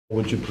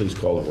Would you please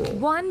call the roll?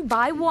 One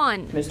by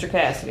one. Mr.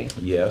 Cassidy.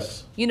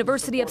 Yes.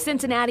 University of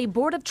Cincinnati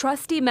Board of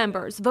Trustee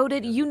members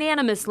voted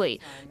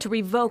unanimously to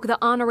revoke the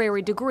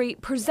honorary degree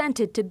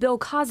presented to Bill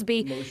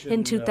Cosby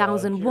in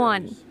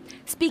 2001.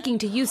 Speaking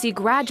to UC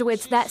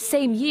graduates that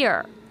same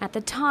year, at the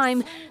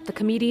time, the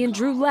comedian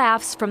drew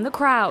laughs from the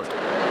crowd.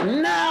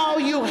 Now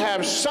you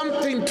have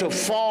something to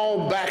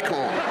fall back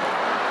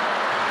on.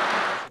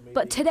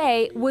 But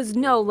today was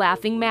no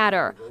laughing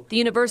matter. The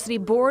university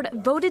board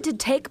voted to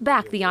take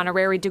back the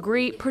honorary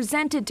degree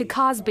presented to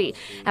Cosby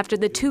after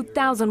the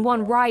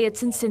 2001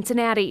 riots in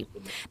Cincinnati.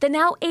 The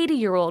now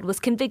 80-year-old was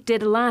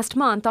convicted last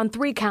month on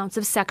 3 counts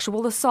of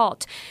sexual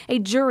assault. A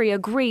jury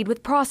agreed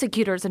with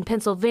prosecutors in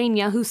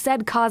Pennsylvania who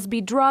said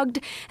Cosby drugged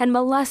and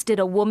molested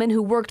a woman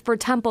who worked for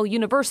Temple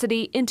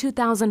University in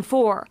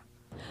 2004.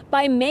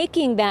 By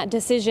making that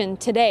decision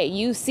today,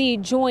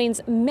 UC joins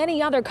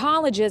many other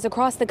colleges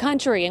across the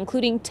country,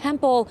 including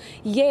Temple,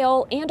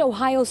 Yale, and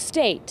Ohio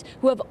State,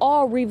 who have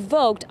all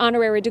revoked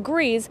honorary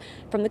degrees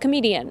from the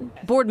comedian.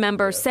 Board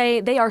members say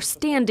they are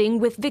standing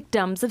with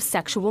victims of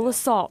sexual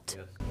assault.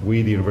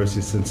 We, the University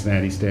of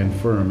Cincinnati, stand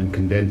firm in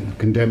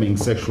condemning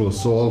sexual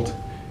assault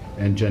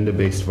and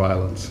gender-based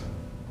violence.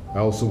 I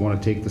also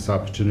want to take this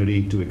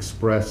opportunity to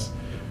express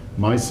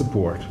my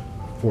support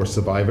for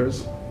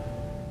survivors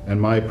and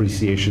my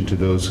appreciation to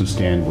those who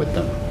stand with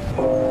them.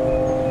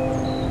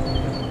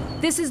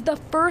 This is the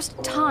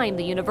first time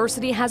the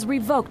university has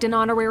revoked an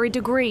honorary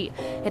degree.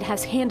 It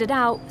has handed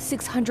out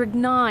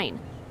 609,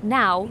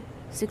 now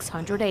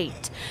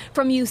 608.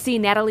 From UC,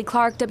 Natalie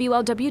Clark,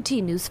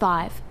 WLWT News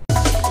 5.